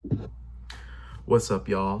What's up,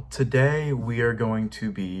 y'all? Today we are going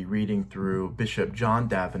to be reading through Bishop John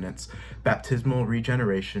Davenant's Baptismal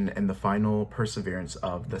Regeneration and the Final Perseverance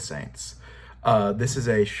of the Saints. This is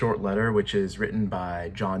a short letter which is written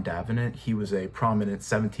by John Davenant. He was a prominent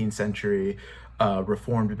 17th century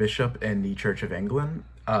Reformed bishop in the Church of England.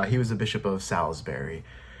 He was a bishop of Salisbury.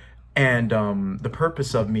 And the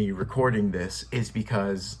purpose of me recording this is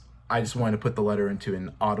because I just wanted to put the letter into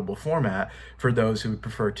an audible format for those who would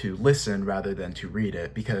prefer to listen rather than to read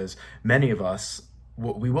it, because many of us,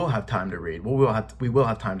 we will have time to read. We will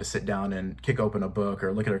have time to sit down and kick open a book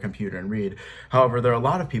or look at our computer and read. However, there are a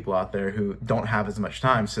lot of people out there who don't have as much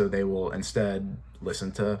time, so they will instead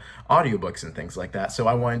listen to audiobooks and things like that. So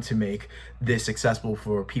I wanted to make this accessible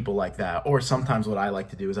for people like that. Or sometimes what I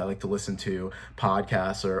like to do is I like to listen to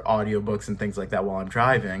podcasts or audiobooks and things like that while I'm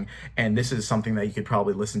driving. And this is something that you could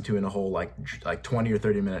probably listen to in a whole like 20 or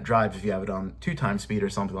 30 minute drive if you have it on 2x speed or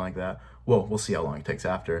something like that. Well, we'll see how long it takes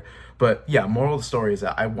after. But yeah, moral of the story is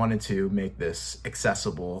that I wanted to make this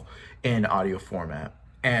accessible in audio format.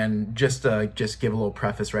 And just give a little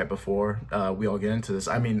preface right before we all get into this.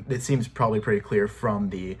 I mean, it seems probably pretty clear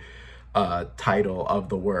from the title of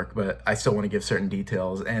the work, but I still want to give certain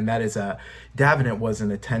details. And that is that Davenant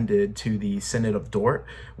wasn't attended to the Synod of Dort,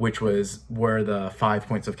 which was where the 5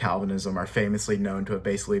 points of Calvinism are famously known to have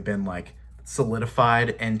basically been like solidified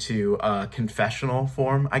into a confessional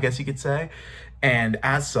form, I guess you could say. And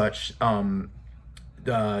as such, John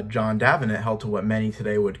Davenant held to what many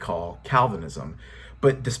today would call Calvinism.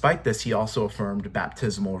 But despite this, he also affirmed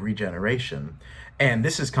baptismal regeneration. And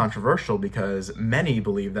this is controversial because many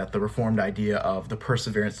believe that the Reformed idea of the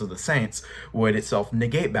perseverance of the saints would itself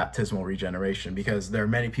negate baptismal regeneration, because there are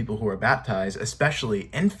many people who are baptized, especially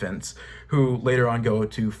infants, who later on go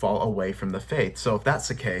to fall away from the faith. So if that's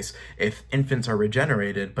the case, if infants are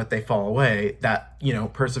regenerated but they fall away, that,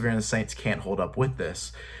 perseverance of the saints can't hold up with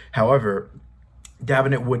this. However,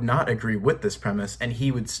 Davenant would not agree with this premise, and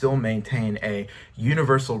he would still maintain a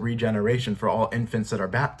universal regeneration for all infants that are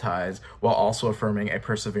baptized, while also affirming a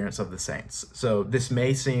perseverance of the saints. So this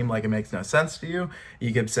may seem like it makes no sense to you.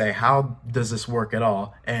 You could say, how does this work at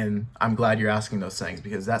all? And I'm glad you're asking those things,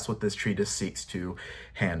 because that's what this treatise seeks to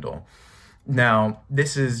handle. Now,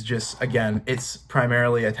 this is just, again, it's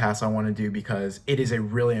primarily a task I want to do because it is a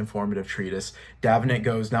really informative treatise. Davenant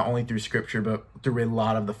goes not only through scripture, but through a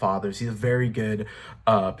lot of the fathers. He's a very good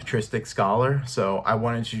patristic scholar. So I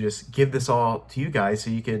wanted to just give this all to you guys so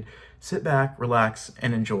you could sit back, relax,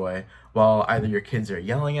 and enjoy while either your kids are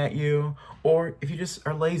yelling at you, or if you just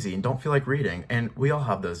are lazy and don't feel like reading. And we all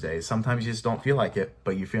have those days. Sometimes you just don't feel like it,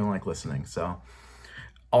 but you're feeling like listening. So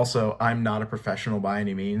also, I'm not a professional by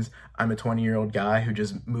any means. I'm a 20-year-old guy who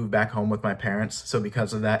just moved back home with my parents. So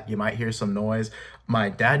because of that, you might hear some noise. My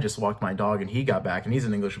dad just walked my dog and he got back, and he's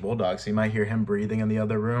an English bulldog. So you might hear him breathing in the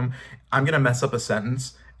other room. I'm going to mess up a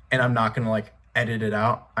sentence and I'm not going to edit it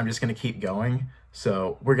out. I'm just going to keep going.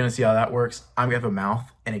 So we're going to see how that works. I'm going to have a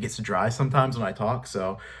mouth and it gets dry sometimes when I talk.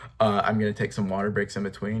 So I'm going to take some water breaks in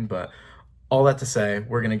between. But all that to say,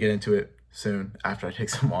 we're going to get into it soon after I take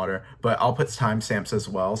some water, but I'll put timestamps as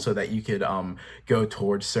well so that you could go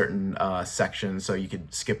towards certain sections, so you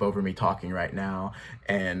could skip over me talking right now,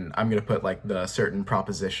 and I'm gonna put the certain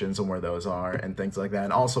propositions and where those are and things like that,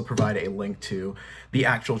 and also provide a link to the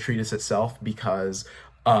actual treatise itself, because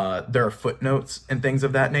there are footnotes and things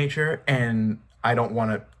of that nature, and I don't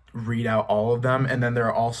want to read out all of them. And then there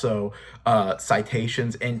are also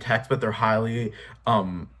citations in text, but they're highly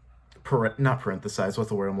not parenthesized, what's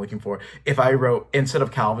the word I'm looking for? If I wrote, instead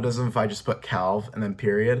of Calvinism, if I just put Calv and then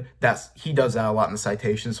period, he does that a lot in the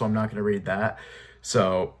citation, so I'm not going to read that.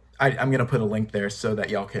 So I'm going to put a link there so that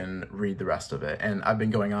y'all can read the rest of it. And I've been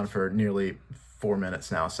going on for nearly 4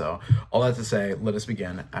 minutes now, so all that to say, let us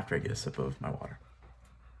begin after I get a sip of my water.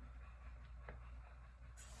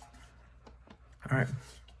 All right,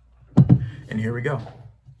 and here we go.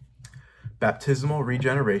 Baptismal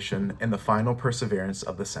Regeneration and the Final Perseverance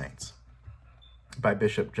of the Saints by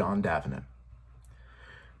Bishop John Davenant.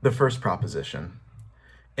 The first proposition.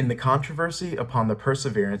 In the controversy upon the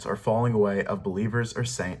perseverance or falling away of believers or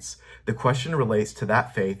saints, the question relates to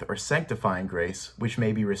that faith or sanctifying grace which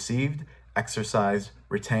may be received, exercised,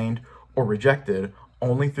 retained, or rejected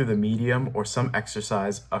only through the medium or some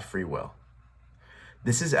exercise of free will.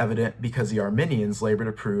 This is evident because the Arminians labor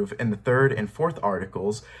to prove in the third and fourth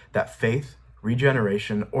articles that faith,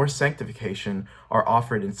 regeneration, or sanctification are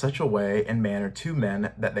offered in such a way and manner to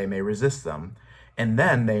men that they may resist them. And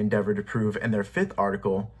then they endeavor to prove in their fifth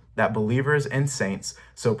article that believers and saints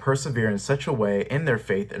so persevere in such a way in their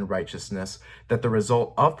faith and righteousness that the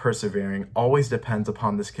result of persevering always depends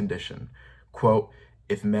upon this condition. Quote,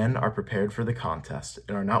 if men are prepared for the contest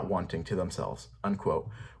and are not wanting to themselves, unquote,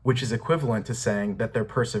 which is equivalent to saying that their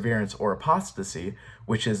perseverance or apostasy,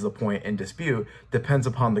 which is the point in dispute, depends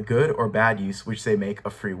upon the good or bad use which they make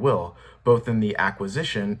of free will, both in the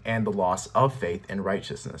acquisition and the loss of faith and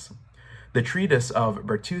righteousness. The treatise of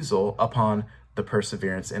Bertuzzel upon the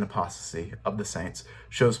perseverance and apostasy of the saints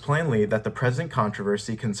shows plainly that the present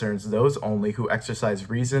controversy concerns those only who exercise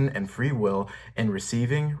reason and free will in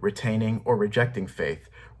receiving, retaining, or rejecting faith,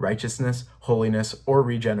 righteousness, holiness, or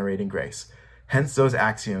regenerating grace. Hence those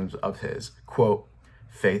axioms of his, quote,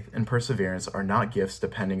 faith and perseverance are not gifts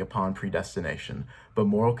depending upon predestination, but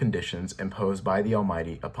moral conditions imposed by the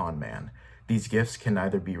Almighty upon man. These gifts can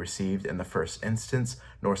neither be received in the first instance,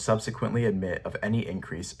 nor subsequently admit of any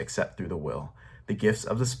increase except through the will. The gifts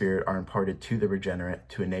of the Spirit are imparted to the regenerate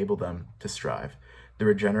to enable them to strive. The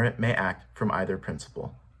regenerate may act from either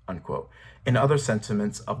principle, unquote, and other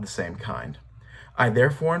sentiments of the same kind. I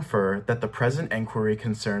therefore infer that the present inquiry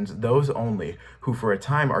concerns those only who for a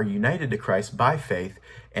time are united to Christ by faith,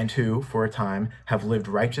 and who, for a time, have lived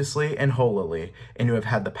righteously and holily, and who have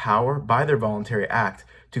had the power, by their voluntary act,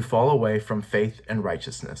 to fall away from faith and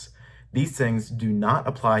righteousness. These things do not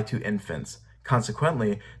apply to infants.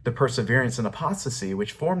 Consequently, the perseverance and apostasy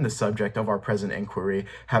which form the subject of our present inquiry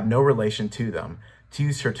have no relation to them. To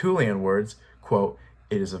use Tertullian words, quote,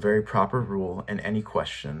 it is a very proper rule in any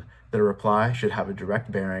question that a reply should have a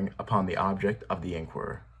direct bearing upon the object of the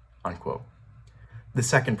inquirer, unquote. The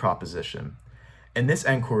second proposition. In this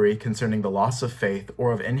inquiry concerning the loss of faith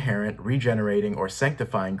or of inherent, regenerating, or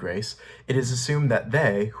sanctifying grace, it is assumed that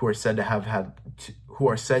they who are said to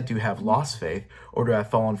have lost faith or to have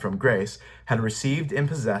fallen from grace had received and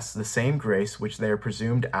possessed the same grace which they are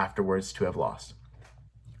presumed afterwards to have lost.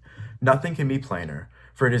 Nothing can be plainer,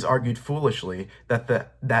 for it is argued foolishly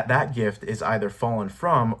that gift is either fallen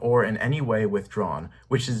from or in any way withdrawn,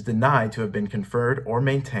 which is denied to have been conferred or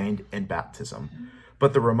maintained in baptism.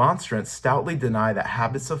 But the remonstrants stoutly deny that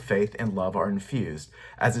habits of faith and love are infused,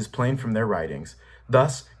 as is plain from their writings.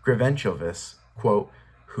 Thus, Greventiovis, quote,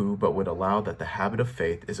 who but would allow that the habit of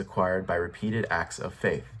faith is acquired by repeated acts of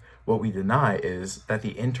faith. What we deny is that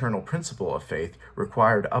the internal principle of faith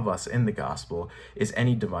required of us in the gospel is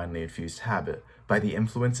any divinely infused habit, by the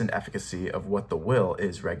influence and efficacy of what the will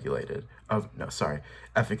is regulated,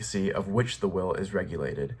 efficacy of which the will is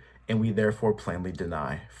regulated. And we therefore plainly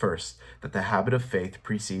deny, first, that the habit of faith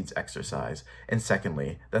precedes exercise, and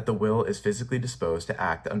secondly, that the will is physically disposed to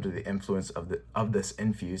act under the influence of this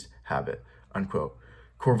infused habit, unquote.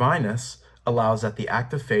 Corvinus allows that the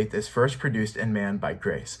act of faith is first produced in man by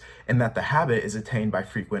grace, and that the habit is attained by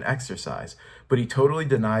frequent exercise, but he totally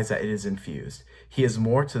denies that it is infused. He is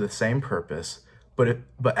more to the same purpose, but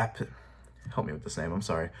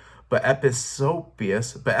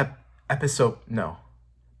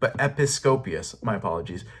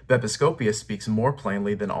Episcopius speaks more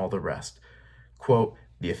plainly than all the rest. Quote,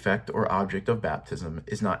 the effect or object of baptism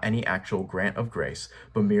is not any actual grant of grace,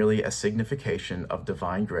 but merely a signification of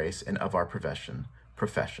divine grace and of our profession,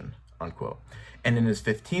 unquote. And in his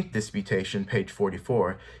 15th disputation, page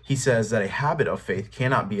 44, he says that a habit of faith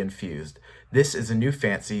cannot be infused. This is a new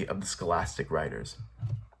fancy of the scholastic writers.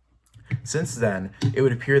 Since then, it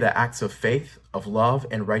would appear that acts of faith, of love,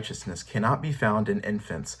 and righteousness cannot be found in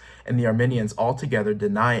infants, and the Arminians altogether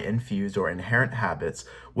deny infused or inherent habits.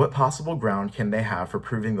 What possible ground can they have for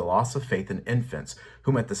proving the loss of faith in infants,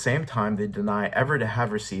 whom at the same time they deny ever to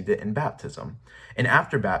have received it in baptism? And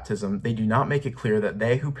after baptism, they do not make it clear that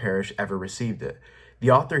they who perish ever received it.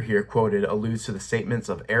 The author here quoted alludes to the statements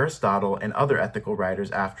of Aristotle and other ethical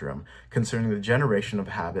writers after him concerning the generation of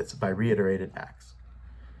habits by reiterated acts.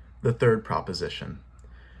 The third proposition.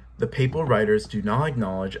 The papal writers do not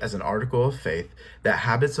acknowledge as an article of faith that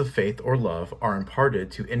habits of faith or love are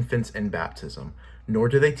imparted to infants in baptism, nor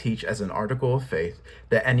do they teach as an article of faith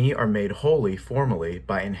that any are made holy formally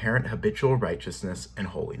by inherent habitual righteousness and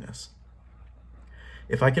holiness.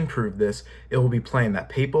 If I can prove this, it will be plain that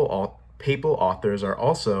papal authors are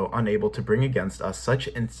also unable to bring against us such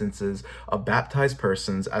instances of baptized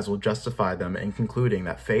persons as will justify them in concluding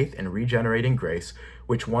that faith and regenerating grace,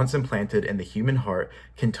 which once implanted in the human heart,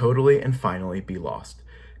 can totally and finally be lost,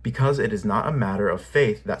 because it is not a matter of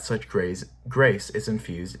faith that such grace is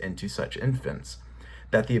infused into such infants.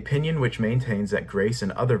 That the opinion which maintains that grace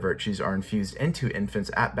and other virtues are infused into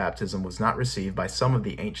infants at baptism was not received by some of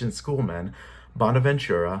the ancient schoolmen,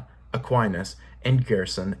 Bonaventura, Aquinas, and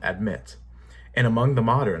Gerson admit. And among the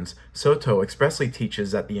moderns, Soto expressly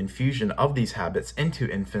teaches that the infusion of these habits into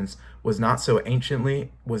infants was not so anciently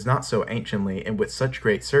and with such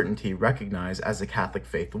great certainty recognized as the Catholic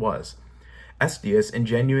faith was. Estius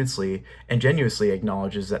ingenuously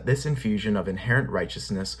acknowledges that this infusion of inherent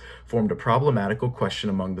righteousness formed a problematical question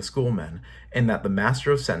among the schoolmen, and that the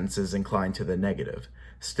master of sentences inclined to the negative.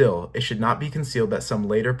 Still, it should not be concealed that some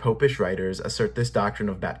later popish writers assert this doctrine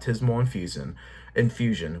of baptismal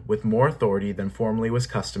infusion with more authority than formerly was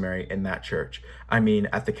customary in that church, I mean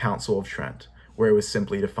at the Council of Trent, where it was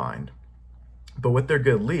simply defined. But with their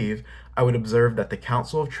good leave, I would observe that the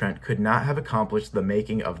Council of Trent could not have accomplished the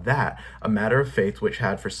making of that a matter of faith which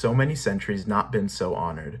had for so many centuries not been so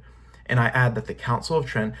honored. And I add that the Council of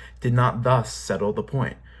Trent did not thus settle the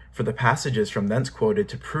point, for the passages from thence quoted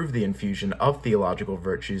to prove the infusion of theological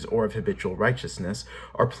virtues or of habitual righteousness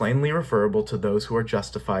are plainly referable to those who are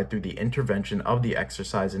justified through the intervention of the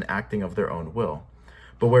exercise and acting of their own will.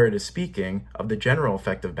 But where it is speaking of the general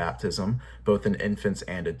effect of baptism, both in infants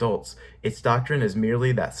and adults, its doctrine is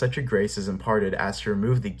merely that such a grace is imparted as to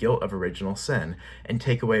remove the guilt of original sin, and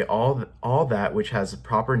take away all that which has the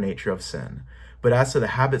proper nature of sin. But as to the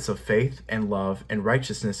habits of faith and love and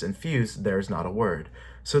righteousness infused, there is not a word.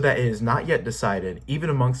 So that it is not yet decided,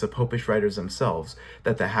 even amongst the popish writers themselves,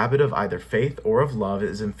 that the habit of either faith or of love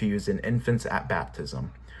is infused in infants at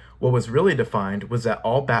baptism. What was really defined was that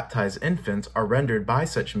all baptized infants are rendered by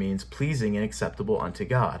such means pleasing and acceptable unto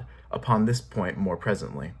God, upon this point more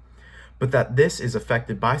presently. But that this is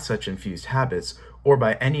effected by such infused habits, or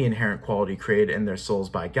by any inherent quality created in their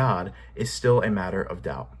souls by God, is still a matter of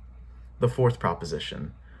doubt. The fourth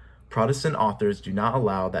proposition. Protestant authors do not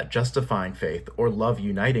allow that justifying faith, or love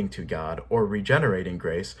uniting to God, or regenerating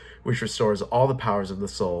grace, which restores all the powers of the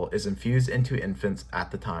soul, is infused into infants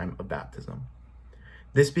at the time of baptism.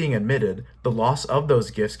 This being admitted, the loss of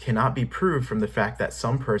those gifts cannot be proved from the fact that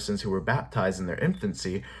some persons who were baptized in their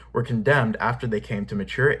infancy were condemned after they came to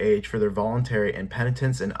mature age for their voluntary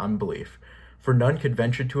impenitence and unbelief, for none could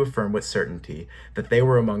venture to affirm with certainty that they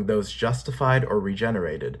were among those justified or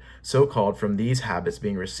regenerated, so called from these habits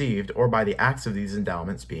being received, or by the acts of these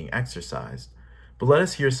endowments being exercised. But let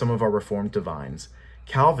us hear some of our Reformed divines.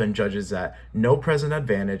 Calvin judges that no present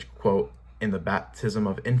advantage, quote, in the baptism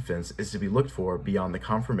of infants is to be looked for beyond the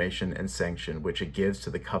confirmation and sanction which it gives to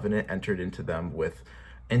the covenant entered into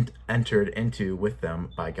with them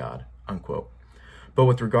by God, unquote. But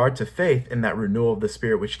with regard to faith in that renewal of the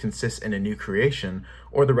Spirit which consists in a new creation,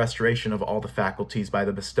 or the restoration of all the faculties by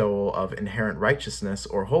the bestowal of inherent righteousness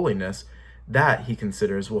or holiness, that, he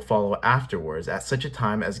considers, will follow afterwards at such a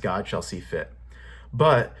time as God shall see fit.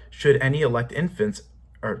 But should any elect infants,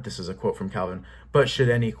 or this is a quote from Calvin, but should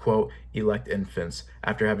any, quote, elect infants,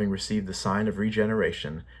 after having received the sign of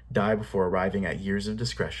regeneration, die before arriving at years of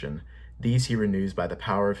discretion, these he renews by the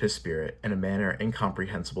power of his Spirit in a manner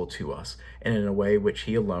incomprehensible to us, and in a way which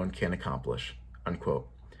he alone can accomplish, unquote.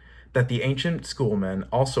 That the ancient schoolmen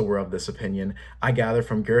also were of this opinion, I gather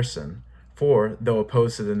from Gerson, for, though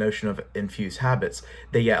opposed to the notion of infused habits,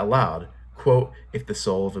 they yet allowed, quote, if the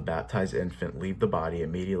soul of a baptized infant leave the body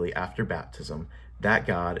immediately after baptism, that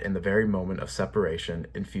God, in the very moment of separation,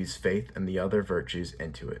 infused faith and the other virtues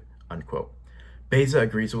into it, unquote. Beza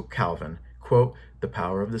agrees with Calvin, quote, the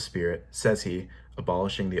power of the Spirit, says he,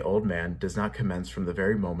 abolishing the old man, does not commence from the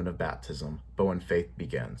very moment of baptism, but when faith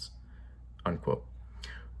begins, unquote.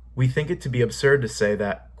 We think it to be absurd to say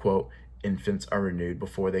that, quote, infants are renewed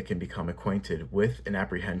before they can become acquainted with and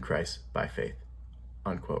apprehend Christ by faith,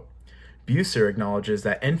 unquote. Bucer acknowledges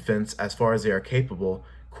that infants, as far as they are capable,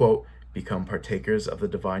 quote, become partakers of the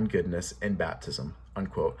divine goodness in baptism,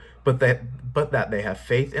 unquote. But that they have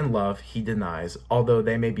faith and love he denies, although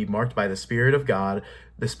they may be marked by the Spirit of God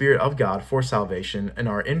for salvation, and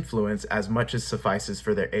are influenced as much as suffices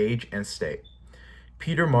for their age and state.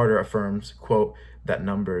 Peter Martyr affirms, quote, that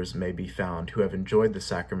numbers may be found who have enjoyed the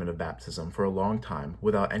sacrament of baptism for a long time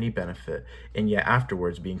without any benefit, and yet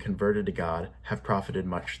afterwards being converted to God have profited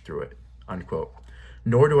much through it, unquote.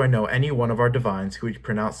 Nor do I know any one of our divines who would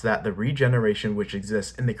pronounce that the regeneration which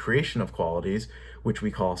exists in the creation of qualities, which we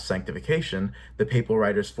call sanctification, the papal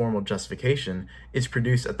writer's formal justification, is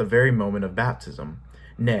produced at the very moment of baptism.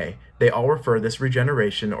 Nay, they all refer this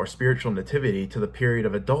regeneration or spiritual nativity to the period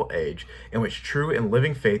of adult age, in which true and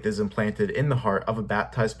living faith is implanted in the heart of a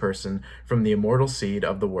baptized person from the immortal seed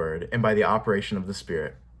of the Word, and by the operation of the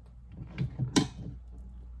Spirit.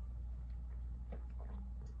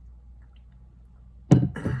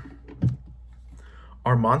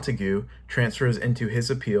 Our Montague transfers into his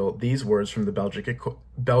appeal these words from the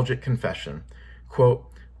Belgic Confession, quote,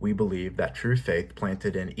 we believe that true faith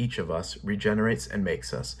planted in each of us regenerates and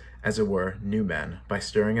makes us, as it were, new men, by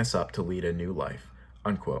stirring us up to lead a new life,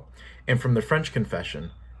 unquote. And from the French Confession,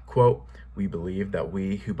 quote, we believe that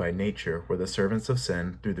we who by nature were the servants of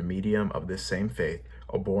sin through the medium of this same faith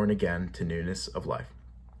are born again to newness of life."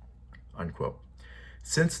 Unquote.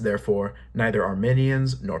 Since, therefore, neither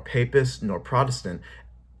Arminians nor Papists nor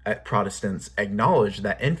Protestants acknowledge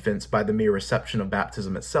that infants, by the mere reception of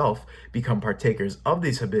baptism itself, become partakers of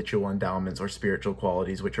these habitual endowments or spiritual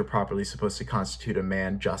qualities which are properly supposed to constitute a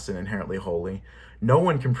man just and inherently holy, no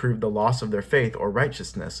one can prove the loss of their faith or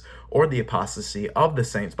righteousness, or the apostasy of the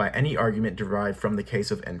saints by any argument derived from the case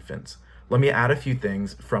of infants. Let me add a few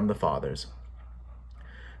things from the Fathers.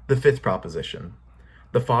 The fifth proposition.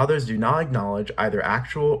 The Fathers do not acknowledge either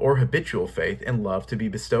actual or habitual faith and love to be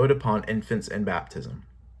bestowed upon infants in baptism.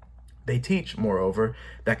 They teach, moreover,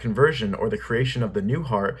 that conversion, or the creation of the new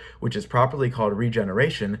heart, which is properly called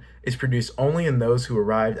regeneration, is produced only in those who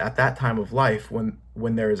arrived at that time of life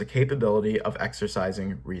when there is a capability of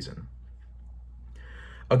exercising reason.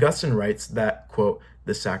 Augustine writes that, quote,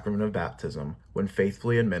 "The sacrament of baptism, when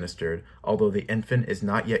faithfully administered, although the infant is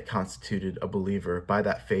not yet constituted a believer by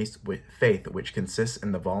that faith which consists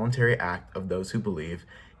in the voluntary act of those who believe,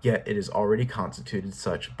 yet it is already constituted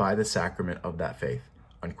such by the sacrament of that faith."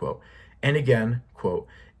 Unquote. And again, quote,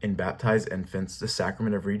 "In baptized infants the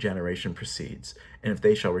sacrament of regeneration proceeds, and if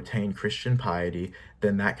they shall retain Christian piety,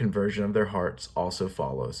 then that conversion of their hearts also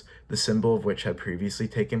follows, the symbol of which had previously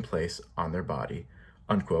taken place on their body."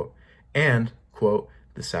 Unquote. And, quote,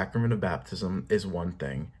 "The sacrament of baptism is one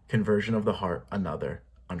thing, conversion of the heart another."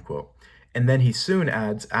 Unquote. And then he soon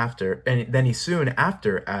after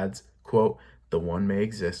adds, quote, "The one may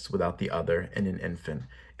exist without the other in an infant.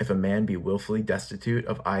 If a man be willfully destitute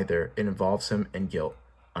of either, it involves him in guilt."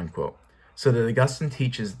 Unquote. So that Augustine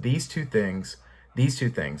teaches these two things.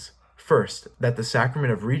 First, that the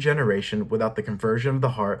sacrament of regeneration without the conversion of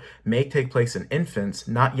the heart may take place in infants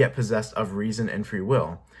not yet possessed of reason and free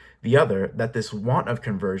will. The other, that this want of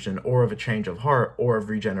conversion or of a change of heart or of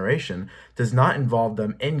regeneration does not involve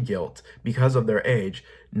them in guilt because of their age,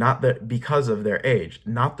 not their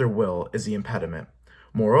will is the impediment.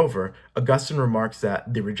 Moreover, Augustine remarks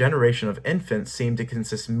that the regeneration of infants seemed to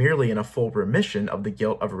consist merely in a full remission of the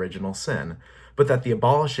guilt of original sin, but that the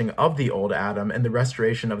abolishing of the old Adam and the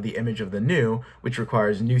restoration of the image of the new, which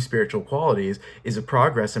requires new spiritual qualities, is a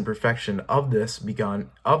progress and perfection of this begun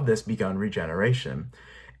regeneration,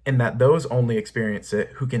 and that those only experience it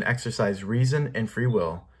who can exercise reason and free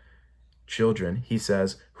will. Children, he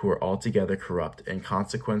says, who are altogether corrupt in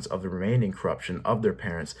consequence of the remaining corruption of their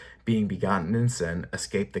parents, being begotten in sin,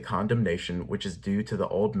 escape the condemnation which is due to the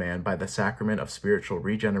old man by the sacrament of spiritual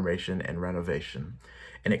regeneration and renovation.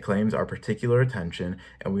 And it claims our particular attention,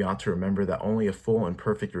 and we ought to remember that only a full and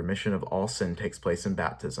perfect remission of all sin takes place in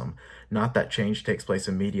baptism, not that change takes place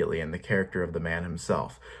immediately in the character of the man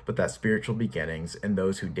himself, but that spiritual beginnings, and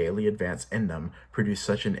those who daily advance in them, produce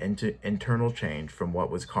such an internal change from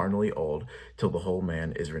what was carnally old till the whole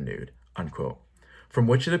man is renewed." Unquote. From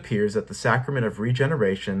which it appears that the sacrament of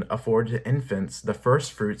regeneration afforded to infants the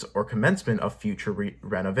first fruits or commencement of future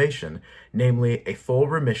renovation, namely a full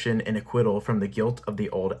remission and acquittal from the guilt of the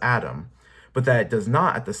old Adam, but that it does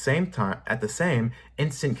not at the same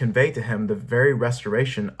instant convey to him the very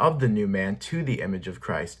restoration of the new man to the image of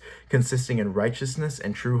Christ, consisting in righteousness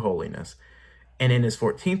and true holiness. And in his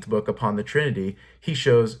 14th book upon the Trinity, he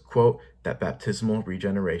shows, quote, that baptismal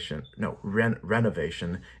renovation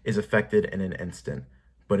is effected in an instant.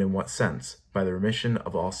 But in what sense? By the remission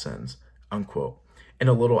of all sins. Unquote. And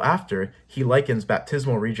a little after, he likens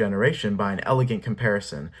baptismal regeneration by an elegant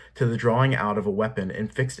comparison to the drawing out of a weapon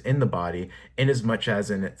and fixed in the body, inasmuch as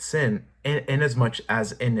in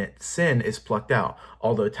its sin is plucked out,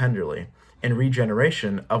 although tenderly. And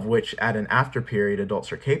regeneration, of which at an after period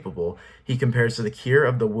adults are capable, he compares to the cure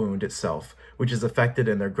of the wound itself, which is effected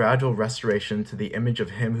in their gradual restoration to the image of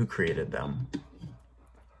him who created them.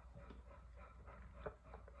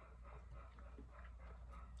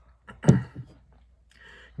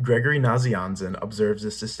 Gregory Nazianzen observes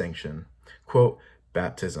this distinction. Quote,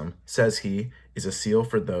 "Baptism, says he, is a seal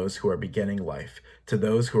for those who are beginning life. To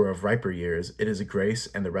those who are of riper years, it is a grace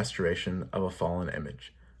and the restoration of a fallen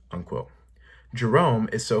image." Unquote. Jerome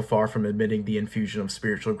is so far from admitting the infusion of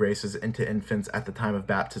spiritual graces into infants at the time of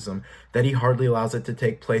baptism that he hardly allows it to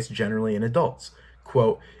take place generally in adults.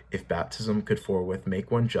 Quote, "If baptism could forthwith make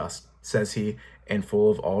one just, says he, and full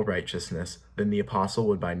of all righteousness, then the apostle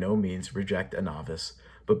would by no means reject a novice.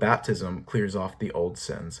 But baptism clears off the old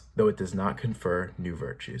sins, though it does not confer new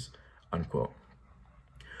virtues." Unquote.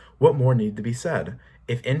 What more need to be said?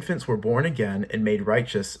 If infants were born again and made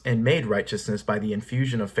righteousness by the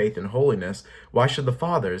infusion of faith and holiness, why should the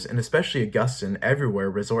Fathers, and especially Augustine, everywhere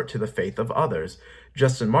resort to the faith of others?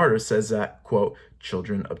 Justin Martyr says that, quote,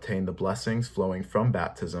 "Children obtain the blessings flowing from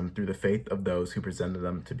baptism through the faith of those who presented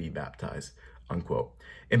them to be baptized." unquote.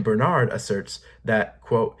 And Bernard asserts that,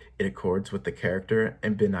 quote, it accords with the character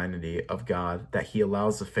and benignity of God that he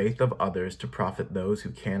allows the faith of others to profit those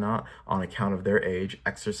who cannot, on account of their age,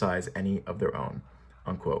 exercise any of their own,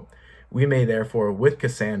 unquote. We may therefore, with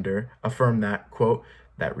Cassander, affirm that, quote,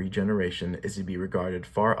 that regeneration is to be regarded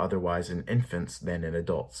far otherwise in infants than in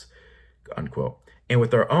adults, unquote. And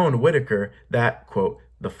with our own Whitaker, that, quote,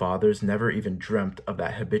 the fathers never even dreamt of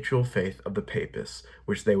that habitual faith of the papists,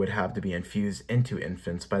 which they would have to be infused into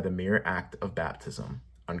infants by the mere act of baptism,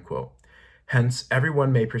 unquote. Hence,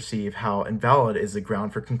 everyone may perceive how invalid is the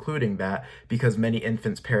ground for concluding that, because many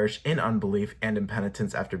infants perish in unbelief and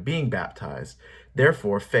impenitence after being baptized,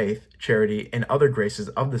 therefore faith, charity, and other graces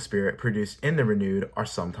of the Spirit produced in the renewed are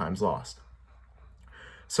sometimes lost.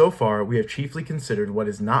 So far, we have chiefly considered what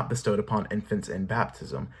is not bestowed upon infants in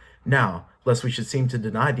baptism. Now, lest we should seem to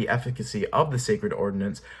deny the efficacy of the sacred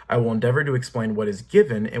ordinance, I will endeavor to explain what is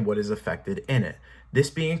given and what is effected in it. This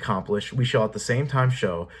being accomplished, we shall at the same time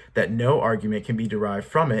show that no argument can be derived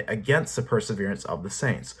from it against the perseverance of the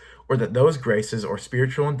saints, or that those graces or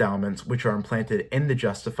spiritual endowments which are implanted in the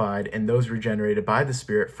justified and those regenerated by the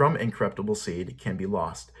Spirit from incorruptible seed can be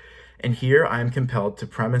lost. And here I am compelled to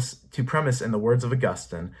premise in the words of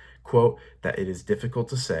Augustine, quote, that it is difficult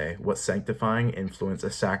to say what sanctifying influence a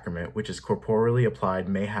sacrament which is corporeally applied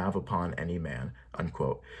may have upon any man,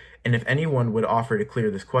 unquote. And if anyone would offer to clear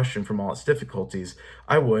this question from all its difficulties,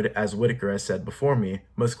 I would, as Whitaker has said before me,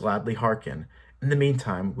 most gladly hearken. In the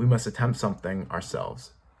meantime, we must attempt something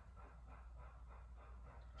ourselves.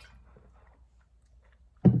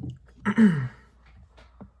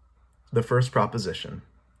 The first proposition.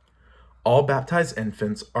 All baptized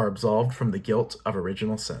infants are absolved from the guilt of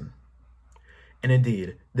original sin. And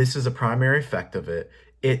indeed, this is a primary effect of it,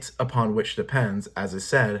 upon which depends, as is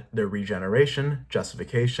said, their regeneration,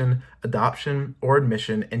 justification, adoption, or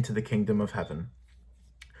admission into the kingdom of heaven.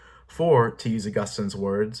 For, to use Augustine's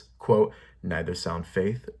words, quote, neither sound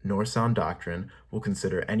faith nor sound doctrine will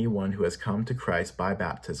consider anyone who has come to Christ by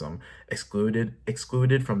baptism excluded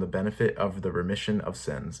from the benefit of the remission of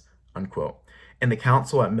sins, unquote. And the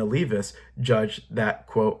council at Milevis judged that,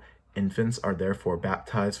 quote, infants are therefore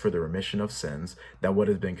baptized for the remission of sins, that what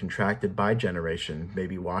has been contracted by generation may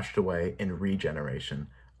be washed away in regeneration,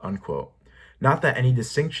 unquote. Not that any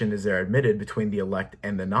distinction is there admitted between the elect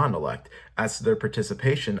and the non-elect as to their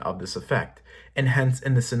participation of this effect, and hence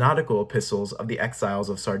in the synodical epistles of the exiles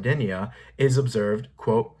of Sardinia it is observed,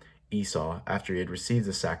 quote, Esau, after he had received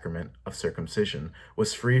the sacrament of circumcision,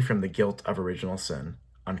 was free from the guilt of original sin,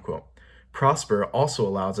 unquote. Prosper also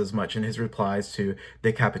allows as much in his replies to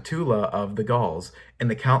the Capitula of the Gauls, and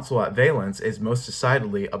the council at Valence is most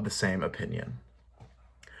decidedly of the same opinion.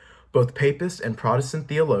 Both Papist and Protestant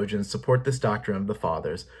theologians support this doctrine of the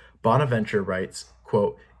Fathers. Bonaventure writes,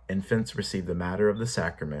 quote, infants receive the matter of the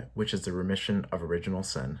sacrament, which is the remission of original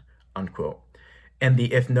sin, unquote. And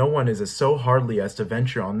if no one is as so hardly as to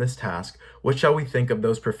venture on this task, what shall we think of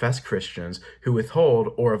those professed Christians who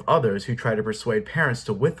withhold, or of others who try to persuade parents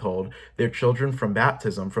to withhold their children from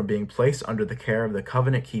baptism from being placed under the care of the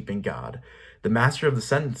covenant-keeping God? The master of the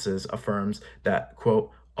sentences affirms that,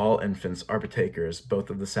 quote, all infants are partakers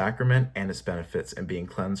both of the sacrament and its benefits in being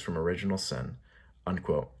cleansed from original sin,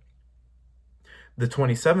 unquote. The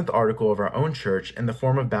 27th article of our own church and the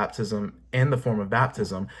form of baptism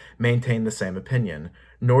maintain the same opinion,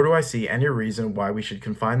 nor do I see any reason why we should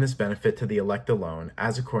confine this benefit to the elect alone,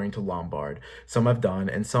 as according to Lombard, some have done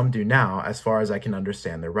and some do now, as far as I can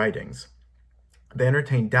understand their writings. They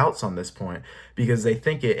entertain doubts on this point because they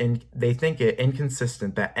think it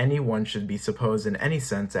inconsistent that anyone should be supposed in any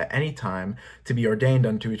sense at any time to be ordained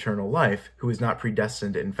unto eternal life who is not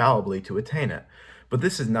predestined infallibly to attain it. But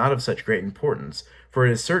this is not of such great importance, for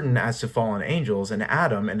it is certain as to fallen angels and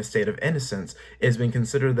Adam in a state of innocence, it has been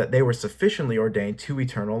considered that they were sufficiently ordained to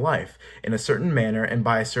eternal life, in a certain manner and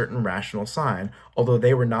by a certain rational sign, although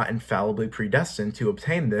they were not infallibly predestined to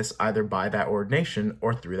obtain this either by that ordination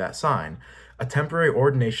or through that sign. A temporary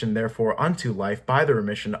ordination, therefore, unto life by the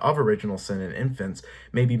remission of original sin in infants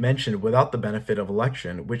may be mentioned without the benefit of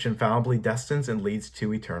election, which infallibly destines and leads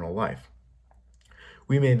to eternal life.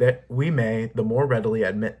 We may the more readily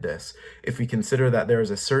admit this, if we consider that there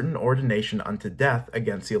is a certain ordination unto death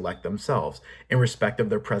against the elect themselves, in respect of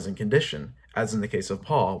their present condition, as in the case of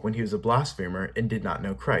Paul, when he was a blasphemer and did not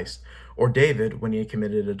know Christ, or David, when he had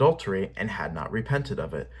committed adultery and had not repented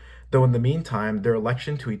of it, though in the meantime their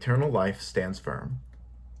election to eternal life stands firm.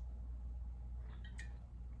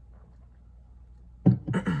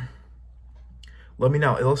 Let me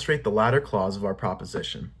now illustrate the latter clause of our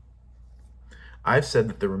proposition. I have said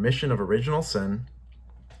that the remission of original sin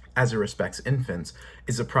as it respects infants,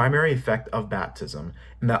 is the primary effect of baptism,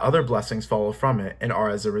 and that other blessings follow from it and are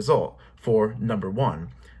as a result. For, number one,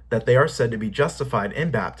 that they are said to be justified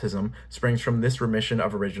in baptism springs from this remission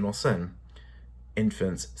of original sin.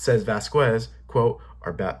 Infants, says Vasquez, quote,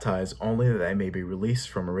 are baptized only that they may be released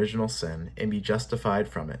from original sin and be justified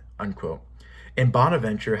from it, unquote. And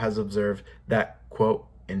Bonaventure has observed that, quote,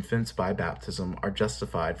 infants by baptism are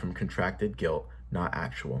justified from contracted guilt, not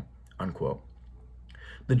actual, unquote.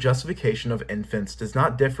 The justification of infants does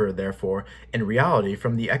not differ, therefore, in reality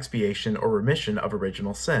from the expiation or remission of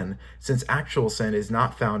original sin, since actual sin is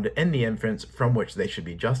not found in the infants from which they should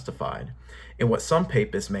be justified. In what some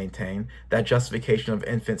papists maintain, that justification of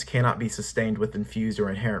infants cannot be sustained with infused or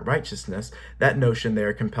inherent righteousness, that notion they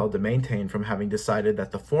are compelled to maintain from having decided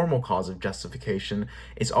that the formal cause of justification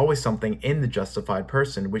is always something in the justified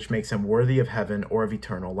person which makes him worthy of heaven or of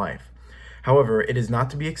eternal life. However, it is not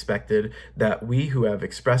to be expected that we who have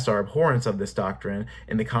expressed our abhorrence of this doctrine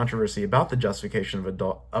in the controversy about the justification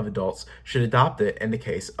of adults should adopt it in the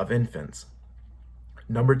case of infants.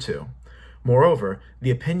 Number 2. Moreover, the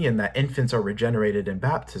opinion that infants are regenerated in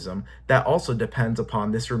baptism, that also depends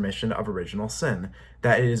upon this remission of original sin,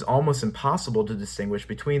 that it is almost impossible to distinguish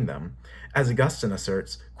between them. As Augustine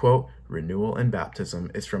asserts, quote, renewal in baptism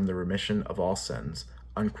is from the remission of all sins,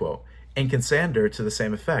 unquote. And Cassander, to the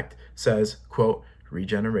same effect, says, quote,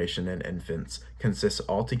 regeneration in infants consists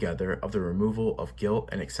altogether of the removal of guilt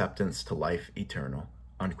and acceptance to life eternal,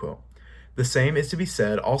 unquote. The same is to be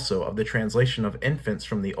said also of the translation of infants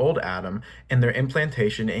from the old Adam and their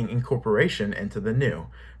implantation and incorporation into the new,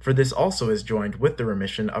 for this also is joined with the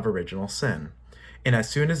remission of original sin. And as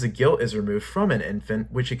soon as the guilt is removed from an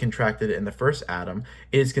infant which it contracted in the first Adam,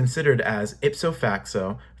 it is considered as ipso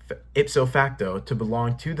facto to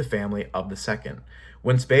belong to the family of the second.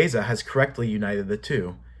 Whence Beza has correctly united the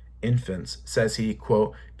two. Infants, says he,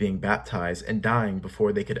 quote, being baptized and dying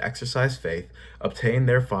before they could exercise faith, obtain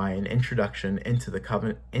thereby an introduction into the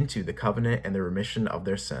covenant and the remission of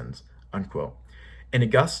their sins, unquote. And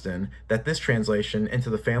Augustine, that this translation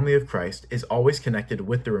into the family of Christ is always connected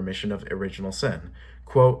with the remission of original sin.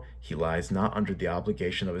 Quote, he lies not under the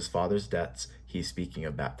obligation of his father's debts, he is speaking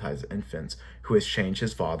of baptized infants, who has changed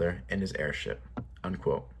his father and his heirship,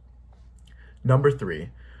 unquote. Number 3.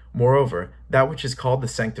 Moreover, that which is called the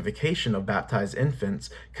sanctification of baptized infants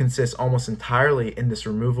consists almost entirely in this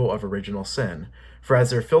removal of original sin. For as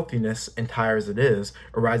their filthiness, entire as it is,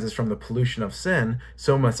 arises from the pollution of sin,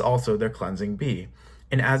 so must also their cleansing be.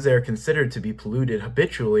 And as they are considered to be polluted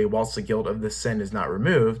habitually whilst the guilt of this sin is not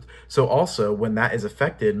removed, so also, when that is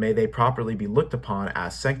effected, may they properly be looked upon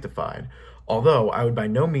as sanctified. Although I would by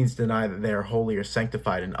no means deny that they are holy or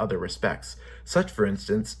sanctified in other respects, such, for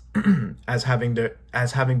instance, as having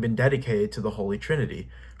been dedicated to the Holy Trinity.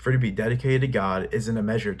 For to be dedicated to God is in a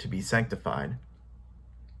measure to be sanctified.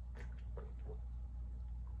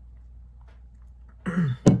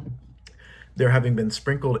 Their having been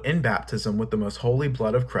sprinkled in baptism with the most holy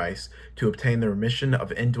blood of Christ to obtain the remission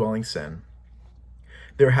of indwelling sin.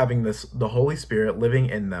 Their having the Holy Spirit living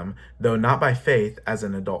in them, though not by faith as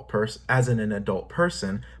in an adult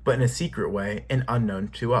person, but in a secret way and unknown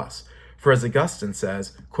to us. For as Augustine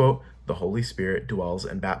says, quote, the Holy Spirit dwells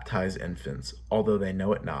in baptized infants, although they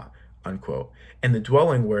know it not, unquote. And the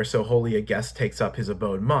dwelling where so holy a guest takes up his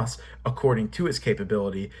abode must, according to its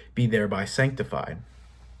capability, be thereby sanctified.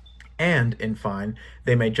 And, in fine,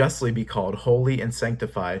 they may justly be called holy and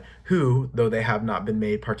sanctified, who, though they have not been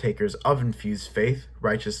made partakers of infused faith,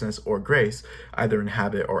 righteousness, or grace, either in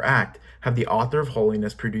habit or act, have the author of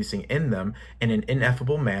holiness producing in them, in an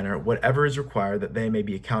ineffable manner, whatever is required that they may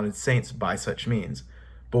be accounted saints by such means.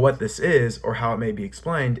 But what this is, or how it may be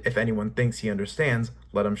explained, if anyone thinks he understands,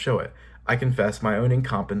 let him show it. I confess my own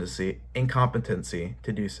incompetency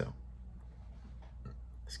to do so.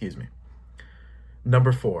 Excuse me.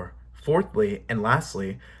 Number 4. Fourthly, and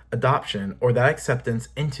lastly, adoption, or that acceptance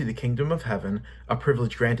into the kingdom of heaven, a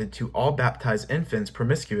privilege granted to all baptized infants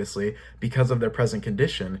promiscuously because of their present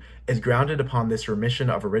condition, is grounded upon this remission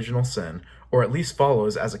of original sin, or at least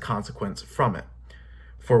follows as a consequence from it.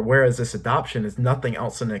 For whereas this adoption is nothing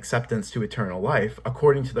else than an acceptance to eternal life,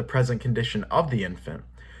 according to the present condition of the infant,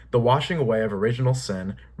 the washing away of original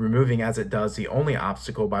sin, removing as it does the only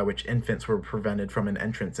obstacle by which infants were prevented from an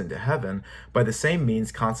entrance into heaven, by the same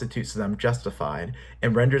means constitutes them justified,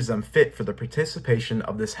 and renders them fit for the participation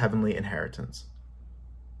of this heavenly inheritance.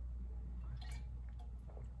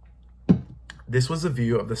 This was the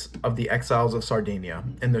view of the exiles of Sardinia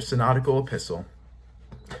in their synodical epistle.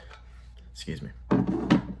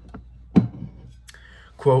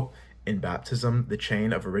 Quote, in baptism, the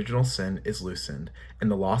chain of original sin is loosened, and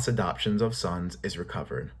the lost adoptions of sons is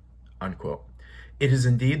recovered, Unquote. It is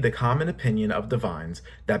indeed the common opinion of divines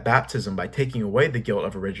that baptism, by taking away the guilt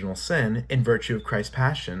of original sin in virtue of Christ's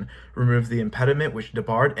passion, removes the impediment which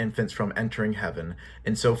debarred infants from entering heaven,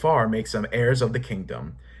 and so far makes them heirs of the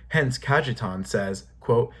kingdom. Hence, Cajetan says,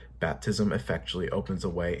 quote, baptism effectually opens a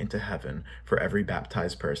way into heaven for every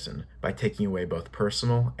baptized person by taking away both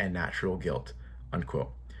personal and natural guilt.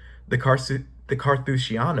 Unquote. The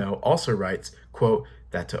Carthusiano also writes, quote,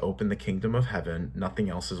 that to open the kingdom of heaven nothing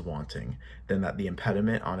else is wanting than that the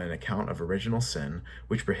impediment on an account of original sin,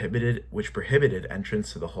 which prohibited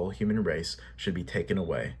entrance to the whole human race, should be taken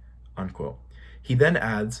away. Unquote. He then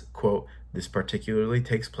adds, quote, this particularly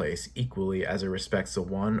takes place equally as it respects the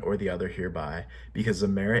one or the other hereby, because the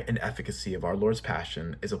merit and efficacy of our Lord's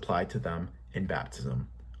passion is applied to them in baptism.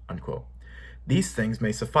 Unquote. These things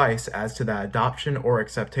may suffice as to that adoption or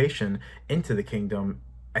acceptation into the kingdom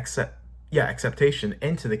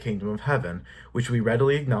of heaven, which we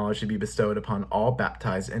readily acknowledge to be bestowed upon all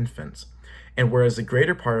baptized infants. And whereas the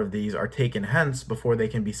greater part of these are taken hence before they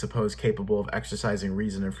can be supposed capable of exercising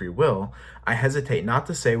reason and free will, I hesitate not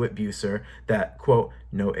to say with Bucer that, quote,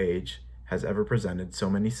 no age has ever presented so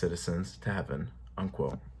many citizens to heaven,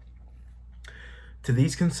 unquote. To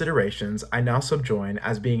these considerations, I now subjoin,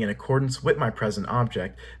 as being in accordance with my present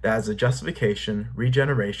object, that as the justification,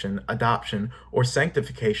 regeneration, adoption, or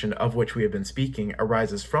sanctification of which we have been speaking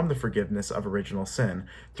arises from the forgiveness of original sin,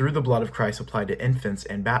 through the blood of Christ applied to infants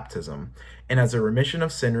in baptism, and as the remission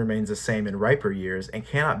of sin remains the same in riper years and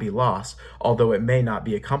cannot be lost, although it may not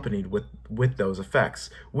be accompanied with those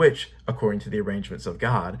effects, which, according to the arrangements of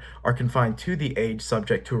God, are confined to the age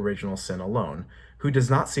subject to original sin alone, who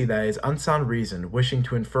does not see that it is unsound reason, wishing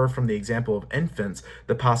to infer from the example of infants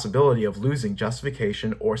the possibility of losing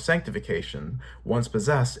justification or sanctification, once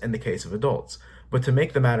possessed in the case of adults. But to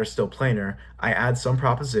make the matter still plainer, I add some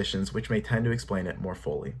propositions which may tend to explain it more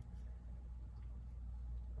fully.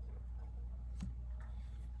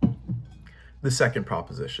 The second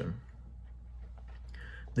proposition.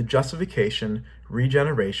 The justification,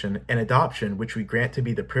 regeneration, and adoption which we grant to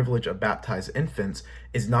be the privilege of baptized infants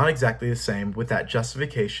is not exactly the same with that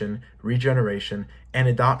justification, regeneration, and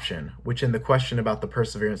adoption, which in the question about the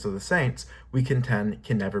perseverance of the saints, we contend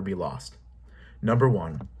can never be lost. Number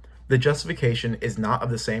 1. The justification is not of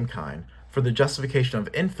the same kind, for the justification of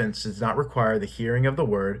infants does not require the hearing of the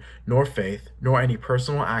word, nor faith, nor any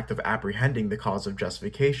personal act of apprehending the cause of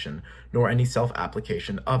justification, nor any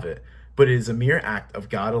self-application of it, but it is a mere act of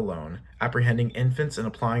God alone, apprehending infants and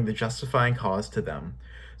applying the justifying cause to them,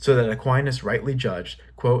 so that Aquinas rightly judged,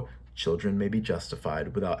 quote, children may be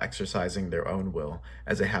justified without exercising their own will,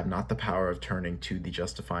 as they have not the power of turning to the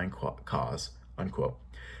justifying cause, unquote.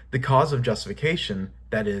 The cause of justification,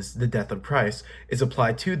 that is, the death of Christ, is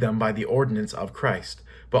applied to them by the ordinance of Christ,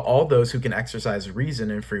 but all those who can exercise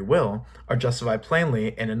reason and free will are justified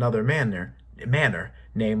plainly in another manner,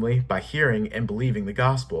 namely, by hearing and believing the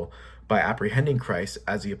gospel, by apprehending Christ,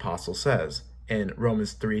 as the apostle says in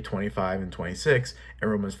Romans 3:25 and 26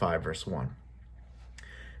 and Romans 5 verse 1.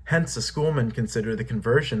 Hence, the schoolmen consider the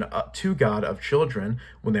conversion to God of children,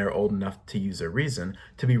 when they are old enough to use their reason,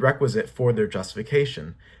 to be requisite for their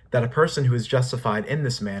justification. That a person who is justified in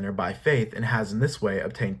this manner by faith and has in this way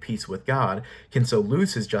obtained peace with God can so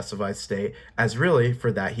lose his justified state as really,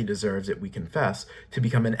 for that he deserves it we confess, to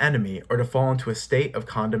become an enemy or to fall into a state of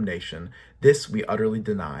condemnation. This we utterly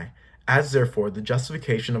deny. As therefore the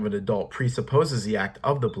justification of an adult presupposes the act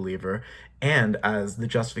of the believer, and as the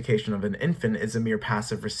justification of an infant is a mere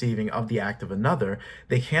passive receiving of the act of another,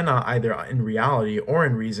 they cannot either in reality or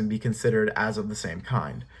in reason be considered as of the same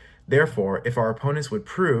kind. Therefore, if our opponents would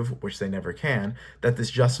prove, which they never can, that this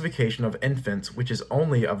justification of infants, which is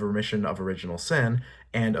only of remission of original sin,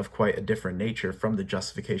 and of quite a different nature from the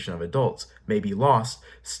justification of adults, may be lost,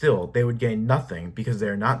 still they would gain nothing, because they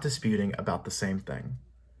are not disputing about the same thing.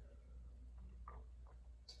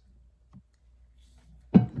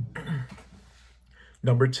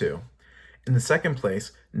 Number 2. In the second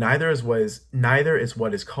place, neither is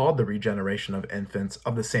what is called the regeneration of infants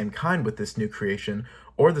of the same kind with this new creation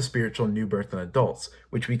or the spiritual new birth in adults,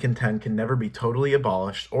 which we contend can never be totally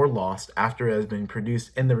abolished or lost after it has been produced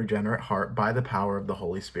in the regenerate heart by the power of the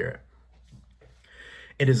Holy Spirit.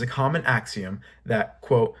 It is a common axiom that,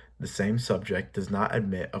 quote, the same subject does not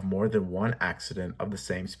admit of more than one accident of the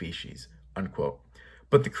same species, unquote.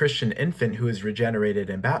 But the Christian infant who is regenerated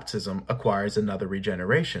in baptism acquires another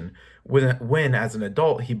regeneration, when as an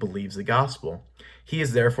adult he believes the gospel. He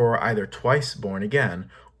is therefore either twice born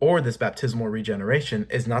again, or this baptismal regeneration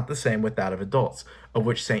is not the same with that of adults, of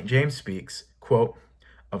which St. James speaks, quote,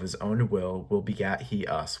 of his own will begat he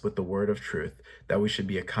us with the word of truth, that we should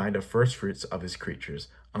be a kind of first fruits of his creatures,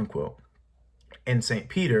 unquote. And St.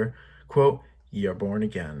 Peter, quote, "Ye are born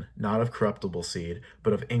again, not of corruptible seed,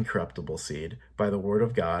 but of incorruptible seed, by the word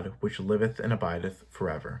of God, which liveth and abideth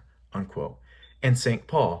forever," unquote. And St.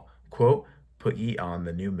 Paul, quote, "Put ye on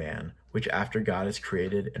the new man, which after God is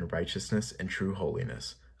created in righteousness and true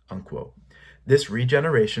holiness," unquote. This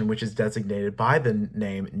regeneration, which is designated by the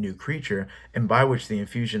name new creature, and by which the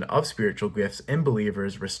infusion of spiritual gifts in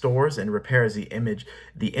believers restores and repairs the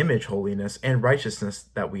image, holiness, and righteousness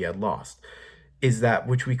that we had lost, is that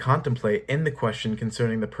which we contemplate in the question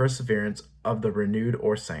concerning the perseverance of the renewed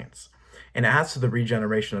or saints. And as to the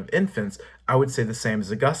regeneration of infants, I would say the same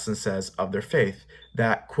as Augustine says of their faith,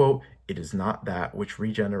 that, quote, it is not that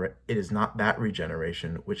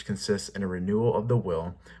regeneration which consists in a renewal of the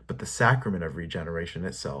will, but the sacrament of regeneration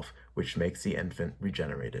itself, which makes the infant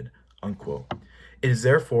regenerated," unquote. It is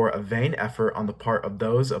therefore a vain effort on the part of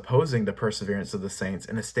those opposing the perseverance of the saints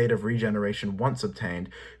in a state of regeneration once obtained,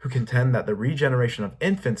 who contend that the regeneration of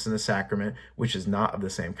infants in the sacrament, which is not of the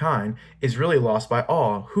same kind, is really lost by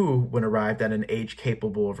all who, when arrived at an age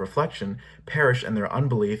capable of reflection, perish in their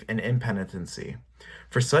unbelief and impenitency.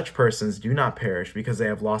 For such persons do not perish because they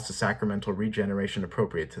have lost a sacramental regeneration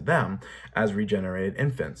appropriate to them, as regenerated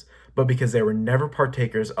infants, but because they were never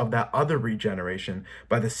partakers of that other regeneration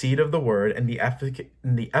by the seed of the Word and the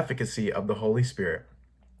efficacy of the Holy Spirit,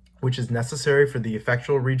 which is necessary for the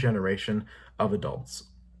effectual regeneration of adults.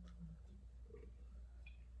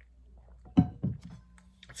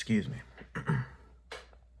 Excuse me.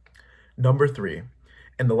 Number 3.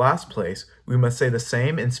 In the last place, we must say the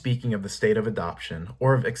same in speaking of the state of adoption,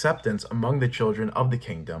 or of acceptance among the children of the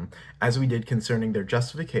kingdom, as we did concerning their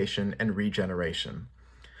justification and regeneration.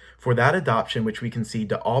 For that adoption which we concede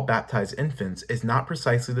to all baptized infants is not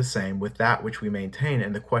precisely the same with that which we maintain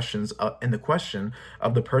in the question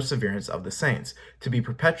of the perseverance of the saints, to be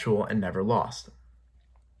perpetual and never lost.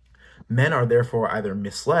 Men are therefore either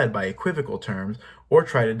misled by equivocal terms, or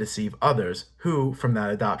try to deceive others, who, from that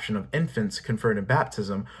adoption of infants conferred in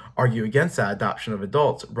baptism, argue against that adoption of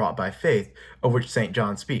adults wrought by faith, of which St.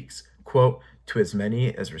 John speaks, quote, "To as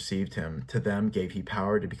many as received him, to them gave he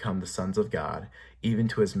power to become the sons of God, even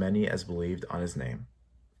to as many as believed on his name,"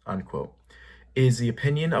 unquote. It is the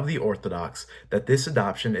opinion of the Orthodox that this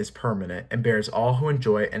adoption is permanent and bears all who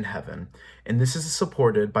enjoy it in heaven, and this is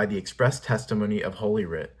supported by the express testimony of Holy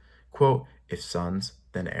Writ, quote, "If sons,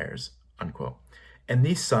 then heirs," unquote. And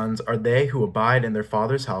these sons are they who abide in their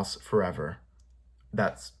father's house forever.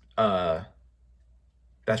 That's John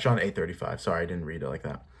 8:35. Sorry, I didn't read it like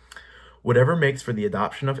that. Whatever makes for the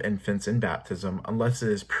adoption of infants in baptism, unless it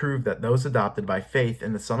is proved that those adopted by faith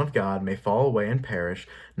in the Son of God may fall away and perish,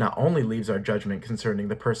 not only leaves our judgment concerning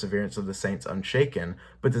the perseverance of the saints unshaken,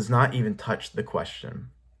 but does not even touch the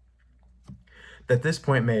question. That this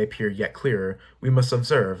point may appear yet clearer, we must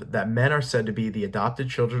observe that men are said to be the adopted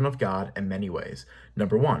children of God in many ways.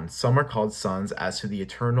 Number 1, some are called sons as to the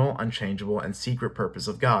eternal, unchangeable, and secret purpose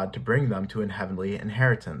of God to bring them to an heavenly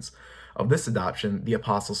inheritance. Of this adoption, the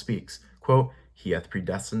apostle speaks, quote, "He hath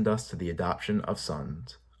predestined us to the adoption of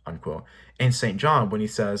sons," unquote. And St. John, when he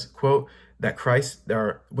says, quote, that Christ,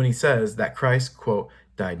 quote,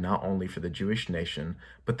 "died not only for the Jewish nation,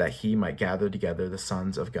 but that he might gather together the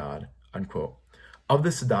sons of God," unquote. Of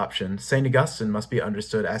this adoption, St. Augustine must be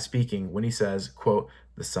understood as speaking when he says, quote,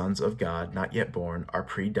 "The sons of God not yet born are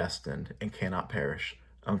predestined and cannot perish,"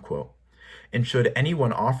 unquote. And should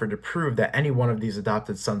anyone offer to prove that any one of these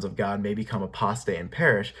adopted sons of God may become apostate and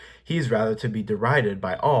perish, he is rather to be derided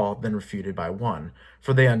by all than refuted by one.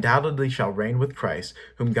 For they undoubtedly shall reign with Christ,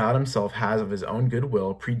 whom God himself has of his own good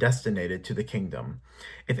will predestinated to the kingdom.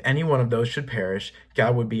 If any one of those should perish,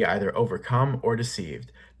 God would be either overcome or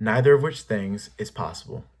deceived, neither of which things is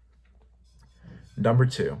possible. Number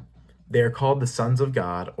 2. They are called the sons of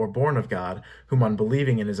God, or born of God, whom on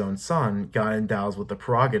believing in his own Son, God endows with the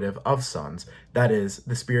prerogative of sons, that is,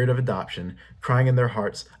 the spirit of adoption, crying in their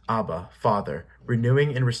hearts, Abba, Father,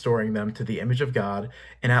 renewing and restoring them to the image of God,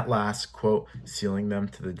 and at last, quote, sealing them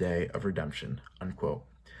to the day of redemption, unquote.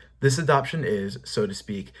 This adoption is, so to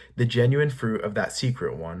speak, the genuine fruit of that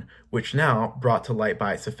secret one, which now, brought to light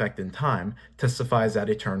by its effect in time, testifies that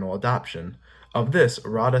eternal adoption. Of this,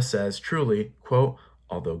 Rada says truly, quote,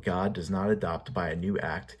 "Although God does not adopt by a new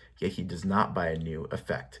act, yet he does not by a new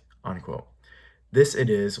effect," unquote. This it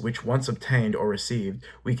is which once obtained or received,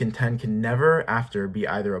 we contend can never after be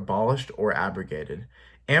either abolished or abrogated.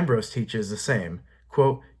 Ambrose teaches the same,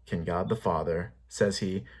 quote, "Can God the Father," says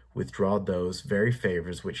he, "withdraw those very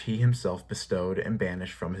favors which he himself bestowed and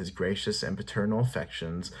banish from his gracious and paternal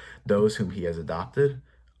affections those whom he has adopted?"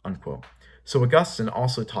 Unquote. So Augustine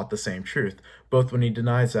also taught the same truth, both when he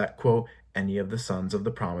denies that, quote, any of the sons of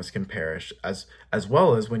the promise can perish, as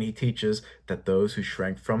well as when he teaches that those who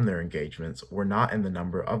shrank from their engagements were not in the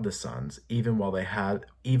number of the sons, even while they held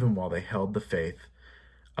the faith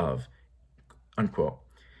of, unquote.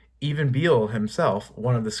 Even Beale himself,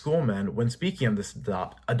 one of the schoolmen, when speaking of this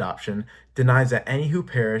adoption, denies that any who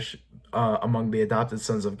perish among the adopted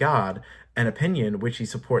sons of God, an opinion which he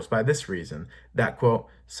supports by this reason, that, quote,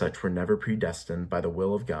 such were never predestined by the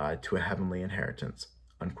will of God to a heavenly inheritance,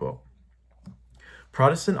 unquote.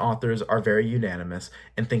 Protestant authors are very unanimous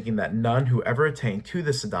in thinking that none who ever attain to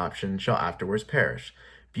this adoption shall afterwards perish.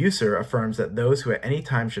 Bucer affirms that those who at any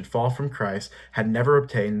time should fall from Christ had never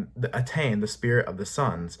attained the spirit of the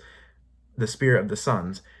sons, attain the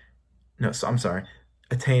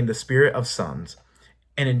spirit of sons.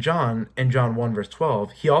 And in John 1 verse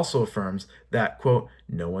 12, he also affirms that, quote,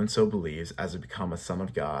 no one so believes as to become a son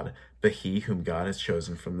of God, but he whom God has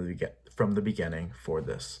chosen from the beginning for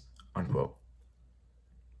this, unquote.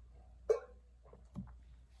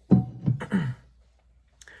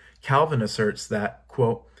 Calvin asserts that,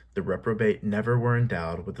 quote, the reprobate never were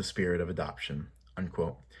endowed with the spirit of adoption,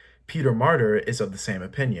 unquote. Peter Martyr is of the same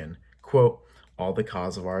opinion, quote, all the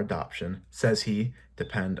cause of our adoption, says he,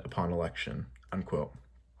 depend upon election, unquote.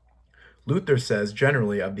 Luther says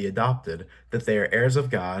generally of the adopted that they are heirs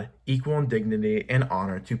of God, equal in dignity and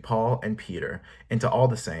honor to Paul and Peter, and to all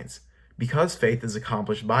the saints, because faith is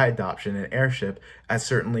accomplished by adoption and heirship as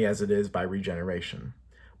certainly as it is by regeneration.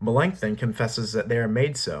 Melanchthon confesses that they are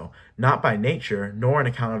made so, not by nature, nor on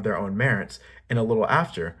account of their own merits, and a little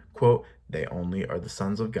after, quote, they only are the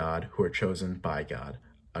sons of God who are chosen by God,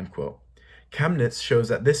 unquote. Chemnitz shows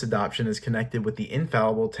that this adoption is connected with the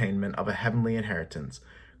infallible attainment of a heavenly inheritance.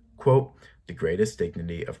 Quote, the greatest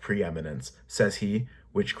dignity of preeminence, says he,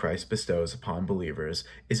 which Christ bestows upon believers,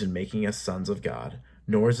 is in making us sons of God,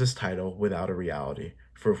 nor is this title without a reality.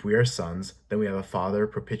 For if we are sons, then we have a Father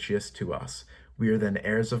propitious to us. We are then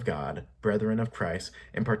heirs of God, brethren of Christ,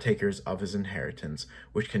 and partakers of his inheritance,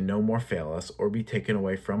 which can no more fail us or be taken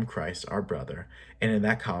away from Christ our brother. And in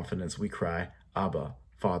that confidence we cry, Abba,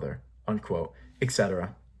 Father, unquote,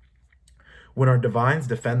 etc. When our divines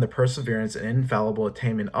defend the perseverance and infallible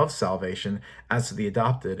attainment of salvation as to the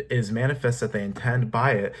adopted, it is manifest that they intend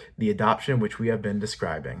by it the adoption which we have been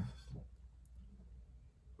describing.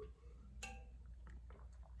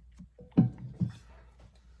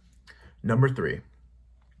 Number 3.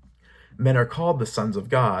 Men are called the sons of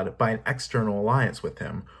God by an external alliance with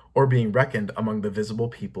him, or being reckoned among the visible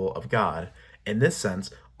people of God. In this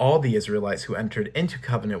sense, all the Israelites who entered into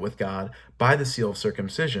covenant with God by the seal of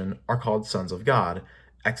circumcision are called sons of God,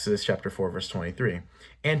 Exodus chapter 4, verse 23,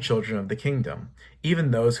 and children of the kingdom,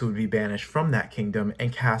 even those who would be banished from that kingdom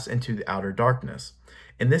and cast into the outer darkness.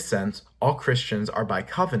 In this sense, all Christians are by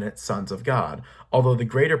covenant sons of God, although the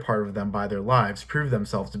greater part of them by their lives prove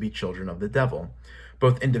themselves to be children of the devil.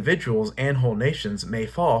 Both individuals and whole nations may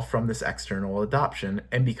fall from this external adoption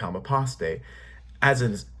and become apostate, as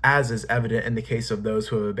is evident in the case of those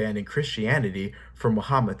who have abandoned Christianity for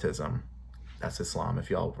Mohammedanism. That's Islam,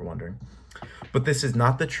 if y'all were wondering. But this is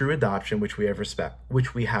not the true adoption which we have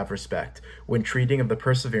respect when treating of the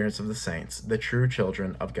perseverance of the saints, the true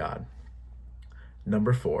children of God.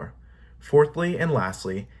 Number 4. Fourthly and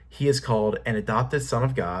lastly, he is called an adopted son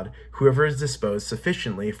of God, whoever is disposed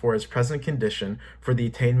sufficiently for his present condition for the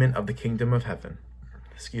attainment of the kingdom of heaven.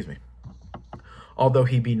 Although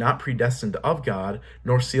he be not predestined of God,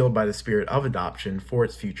 nor sealed by the spirit of adoption for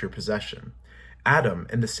its future possession. Adam,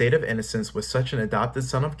 in the state of innocence, was such an adopted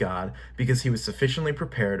son of God because he was sufficiently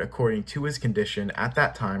prepared according to his condition at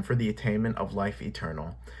that time for the attainment of life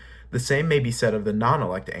eternal. The same may be said of the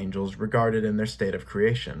non-elect angels regarded in their state of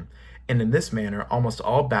creation, and in this manner almost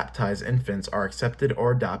all baptized infants are accepted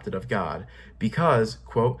or adopted of God, because,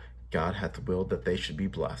 quote, God hath willed that they should be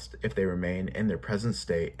blessed, if they remain in their present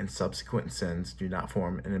state and subsequent sins do not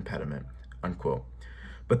form an impediment, unquote.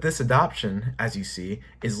 But this adoption, as you see,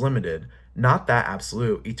 is limited, not that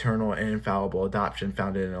absolute, eternal, and infallible adoption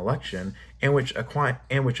founded in election, and which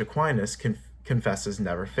Aquinas confesses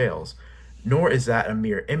never fails. Nor is that a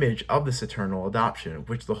mere image of this eternal adoption,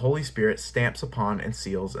 which the Holy Spirit stamps upon and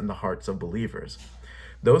seals in the hearts of believers.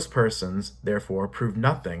 Those persons, therefore, prove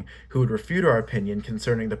nothing who would refute our opinion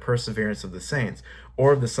concerning the perseverance of the saints,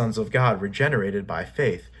 or of the sons of God regenerated by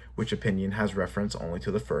faith, which opinion has reference only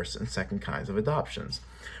to the first and second kinds of adoptions,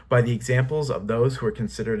 by the examples of those who are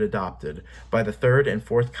considered adopted, by the third and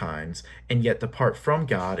fourth kinds, and yet depart from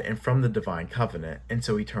God and from the divine covenant, and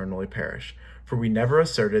so eternally perish. For we never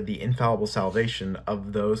asserted the infallible salvation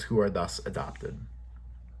of those who are thus adopted.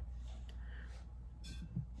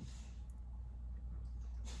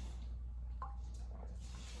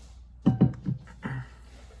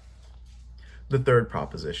 The third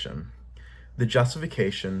proposition. The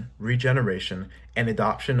justification, regeneration, and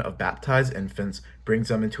adoption of baptized infants brings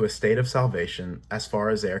them into a state of salvation as far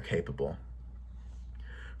as they are capable.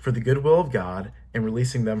 For the goodwill of God, in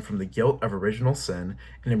releasing them from the guilt of original sin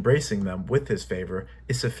and embracing them with his favor,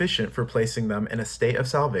 is sufficient for placing them in a state of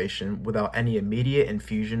salvation without any immediate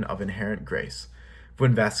infusion of inherent grace.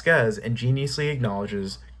 When Vasquez ingeniously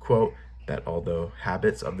acknowledges, quote, that although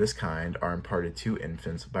habits of this kind are imparted to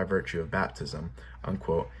infants by virtue of baptism,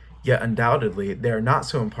 unquote, yet undoubtedly they are not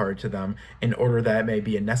so imparted to them in order that it may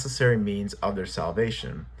be a necessary means of their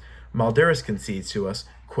salvation. Malderas concedes to us,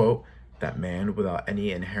 quote, that man without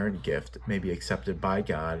any inherent gift may be accepted by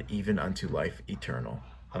God even unto life eternal,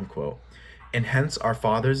 unquote. And hence our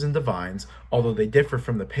fathers and divines, although they differ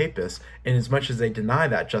from the papists, inasmuch as they deny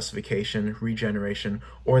that justification, regeneration,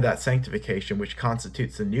 or that sanctification which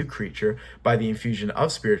constitutes the new creature by the infusion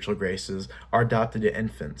of spiritual graces, are adopted to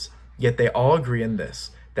infants. Yet they all agree in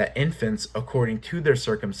this, that infants, according to their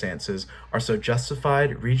circumstances, are so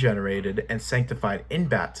justified, regenerated, and sanctified in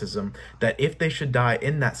baptism, that if they should die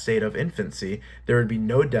in that state of infancy, there would be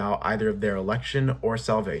no doubt either of their election or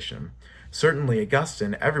salvation. Certainly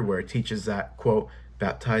Augustine everywhere teaches that, quote,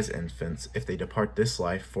 baptized infants, if they depart this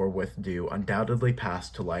life forthwith do undoubtedly pass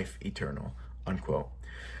to life eternal, unquote.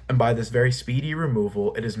 And by this very speedy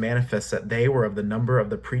removal, it is manifest that they were of the number of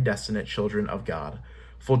the predestinate children of God.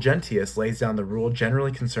 Fulgentius lays down the rule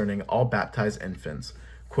generally concerning all baptized infants,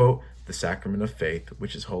 quote, the sacrament of faith,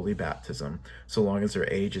 which is holy baptism, so long as their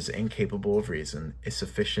age is incapable of reason, is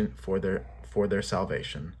sufficient for their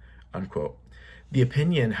salvation, unquote. The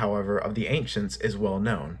opinion, however, of the ancients is well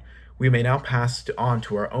known. We may now pass on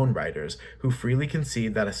to our own writers, who freely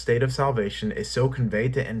concede that a state of salvation is so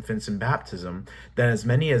conveyed to infants in baptism that as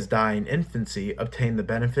many as die in infancy obtain the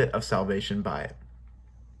benefit of salvation by it.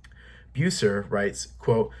 Bucer writes,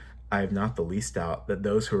 quote, I have not the least doubt that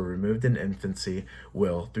those who are removed in infancy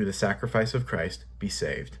will, through the sacrifice of Christ, be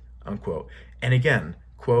saved, unquote. And again,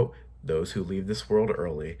 quote, those who leave this world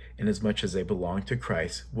early, inasmuch as they belong to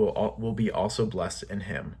Christ, will be also blessed in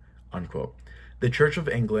him, unquote. The Church of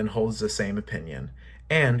England holds the same opinion,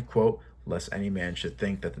 and, quote, lest any man should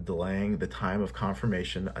think that the delaying the time of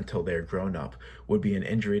confirmation until they are grown up would be an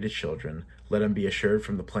injury to children, let him be assured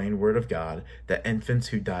from the plain word of God that infants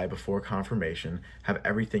who die before confirmation have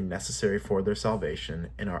everything necessary for their salvation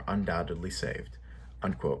and are undoubtedly saved,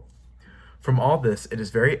 unquote. From all this, it is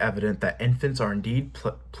very evident that infants are indeed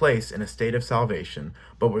placed in a state of salvation,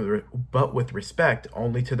 but with respect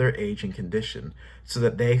only to their age and condition, so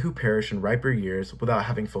that they who perish in riper years without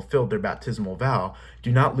having fulfilled their baptismal vow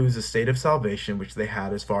do not lose the state of salvation which they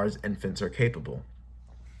had as far as infants are capable.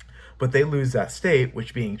 But they lose that state,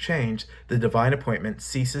 which being changed, the divine appointment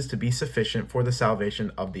ceases to be sufficient for the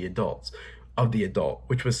salvation of the adult,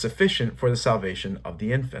 which was sufficient for the salvation of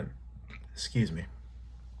the infant.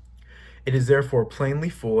 It is therefore plainly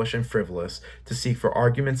foolish and frivolous to seek for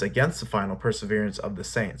arguments against the final perseverance of the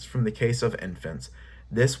saints from the case of infants.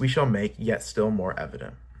 This we shall make yet still more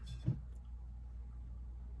evident.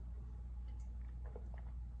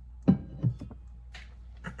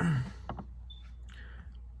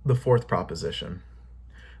 The fourth proposition.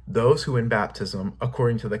 Those who in baptism,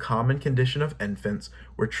 according to the common condition of infants,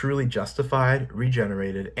 were truly justified,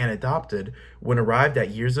 regenerated, and adopted, when arrived at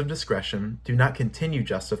years of discretion, do not continue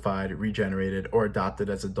justified, regenerated, or adopted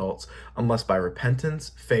as adults, unless by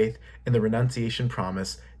repentance, faith, and the renunciation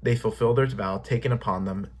promise, they fulfill their vow taken upon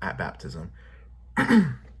them at baptism.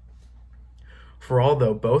 For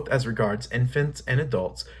although both as regards infants and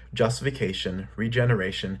adults, justification,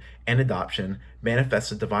 regeneration, and adoption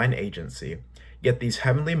manifest a divine agency, yet these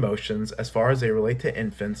heavenly motions, as far as they relate to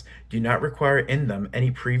infants, do not require in them any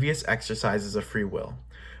previous exercises of free will.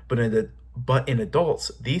 But in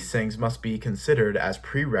adults, these things must be considered as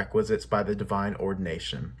prerequisites by the divine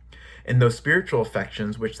ordination. In those spiritual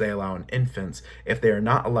affections which they allow in infants, if they are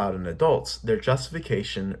not allowed in adults, their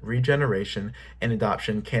justification, regeneration, and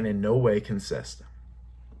adoption can in no way consist.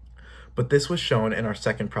 But this was shown in our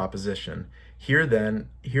second proposition. Here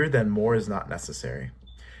then more is not necessary.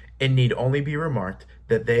 It need only be remarked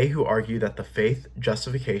that they who argue that the faith,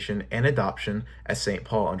 justification, and adoption, as St.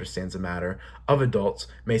 Paul understands the matter, of adults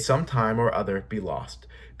may some time or other be lost,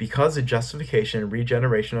 because the justification and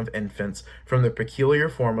regeneration of infants from the peculiar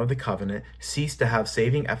form of the covenant cease to have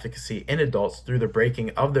saving efficacy in adults through the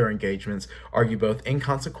breaking of their engagements, argue both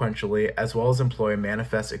inconsequentially as well as employ a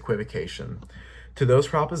manifest equivocation. To those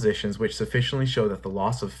propositions which sufficiently show that the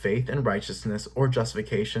loss of faith and righteousness, or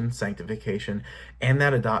justification, sanctification, and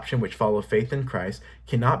that adoption which follow faith in Christ,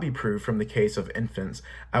 cannot be proved from the case of infants,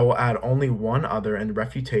 I will add only one other in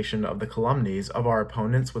refutation of the calumnies of our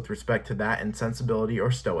opponents with respect to that insensibility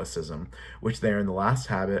or stoicism, which they are in the last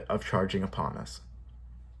habit of charging upon us.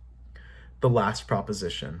 The last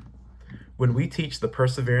proposition. When we teach the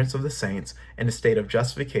perseverance of the saints in a state of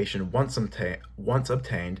justification once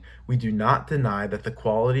obtained, we do not deny that the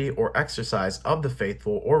quality or exercise of the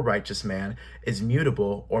faithful or righteous man is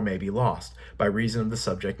mutable or may be lost by reason of the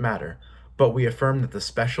subject matter. But we affirm that the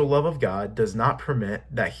special love of God does not permit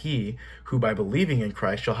that he who by believing in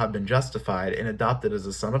Christ shall have been justified and adopted as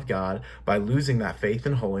a son of God by losing that faith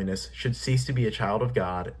and holiness should cease to be a child of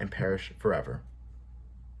God and perish forever.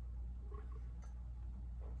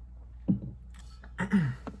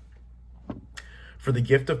 For the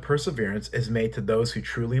gift of perseverance is made to those who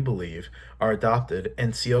truly believe, are adopted,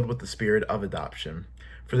 and sealed with the spirit of adoption.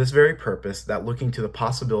 For this very purpose, that looking to the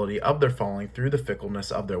possibility of their falling through the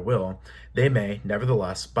fickleness of their will, they may,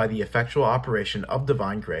 nevertheless, by the effectual operation of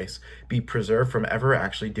divine grace, be preserved from ever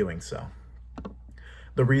actually doing so.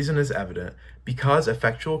 The reason is evident, because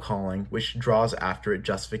effectual calling, which draws after it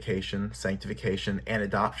justification, sanctification, and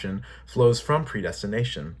adoption, flows from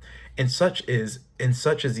predestination. And such is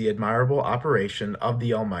the admirable operation of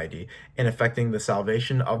the Almighty in effecting the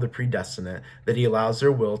salvation of the predestinate, that he allows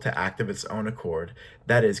their will to act of its own accord,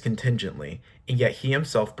 that is, contingently, and yet he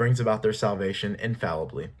himself brings about their salvation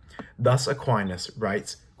infallibly. Thus Aquinas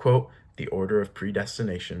writes, quote, "The order of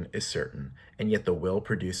predestination is certain, and yet the will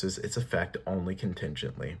produces its effect only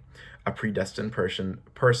contingently. A predestined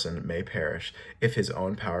person may perish, if his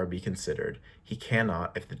own power be considered. He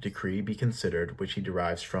cannot, if the decree be considered which he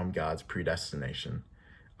derives from God's predestination."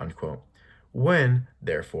 Unquote. When,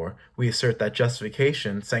 therefore, we assert that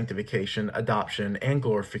justification, sanctification, adoption, and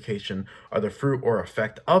glorification are the fruit or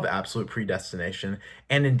effect of absolute predestination,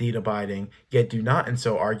 and indeed abiding, yet do not in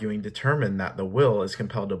so arguing determine that the will is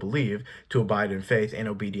compelled to believe, to abide in faith and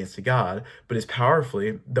obedience to God, but is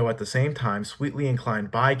powerfully, though at the same time sweetly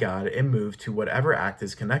inclined by God and moved to whatever act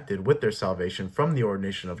is connected with their salvation from the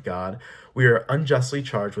ordination of God, we are unjustly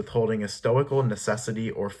charged with holding a stoical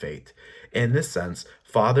necessity or fate. In this sense,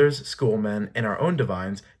 fathers, schoolmen, and our own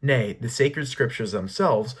divines, nay, the sacred scriptures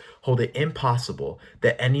themselves, hold it impossible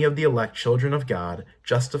that any of the elect children of God,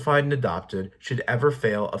 justified and adopted, should ever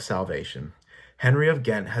fail of salvation. Henry of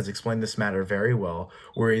Ghent has explained this matter very well,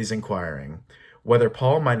 where he is inquiring whether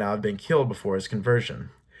Paul might not have been killed before his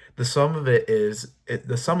conversion. The sum of it is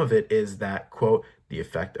that, quote, "the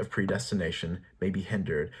effect of predestination may be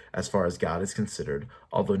hindered as far as God is considered,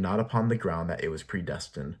 although not upon the ground that it was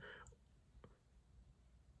predestined.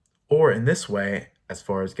 Or in this way, as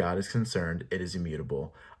far as God is concerned, it is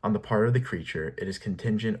immutable. On the part of the creature, it is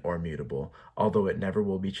contingent or mutable, although it never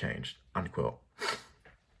will be changed." Unquote.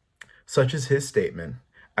 Such is his statement.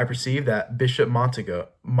 I perceive that Bishop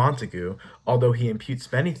Montague, although he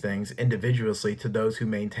imputes many things individuously to those who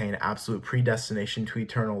maintain absolute predestination to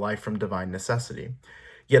eternal life from divine necessity,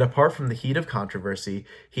 yet apart from the heat of controversy,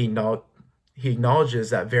 he acknowledges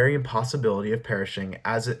that very impossibility of perishing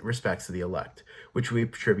as it respects the elect, which we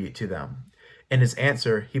attribute to them. In his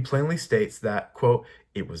answer, he plainly states that, quote,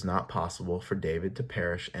 "it was not possible for David to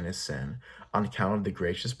perish in his sin, on account of the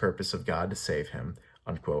gracious purpose of God to save him,"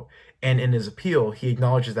 unquote. And in his appeal, he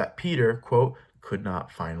acknowledges that Peter, quote, "could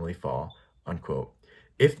not finally fall," unquote.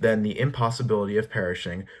 If then the impossibility of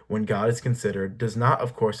perishing, when God is considered, does not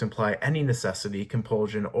of course imply any necessity,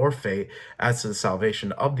 compulsion, or fate as to the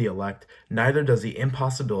salvation of the elect, neither does the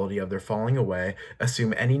impossibility of their falling away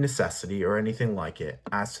assume any necessity or anything like it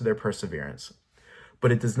as to their perseverance.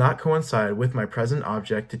 But it does not coincide with my present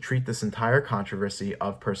object to treat this entire controversy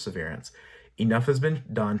of perseverance. Enough has been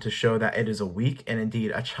done to show that it is a weak and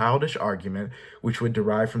indeed a childish argument which would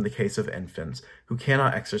derive from the case of infants, who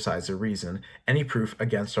cannot exercise their reason, any proof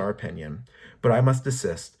against our opinion. But I must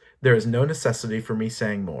desist. There is no necessity for me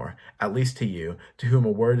saying more, at least to you, to whom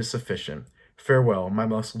a word is sufficient. Farewell, my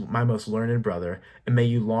most learned brother, and may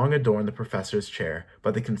you long adorn the professor's chair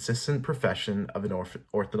by the consistent profession of an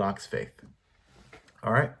orthodox faith.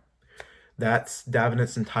 All right, that's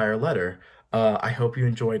Davenant's entire letter. I hope you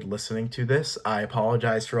enjoyed listening to this. I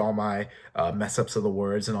apologize for all my mess ups of the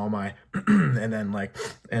words and all my and then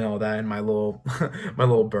and all that and my little my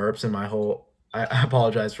little burps and my whole. I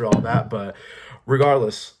apologize for all that, but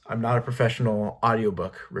regardless, I'm not a professional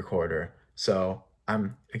audiobook recorder. So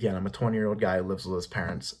I'm a 20-year-old guy who lives with his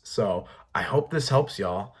parents. So I hope this helps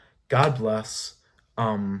y'all. God bless.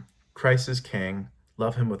 Christ is King.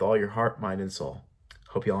 Love him with all your heart, mind, and soul.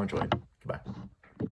 Hope y'all enjoyed. Goodbye.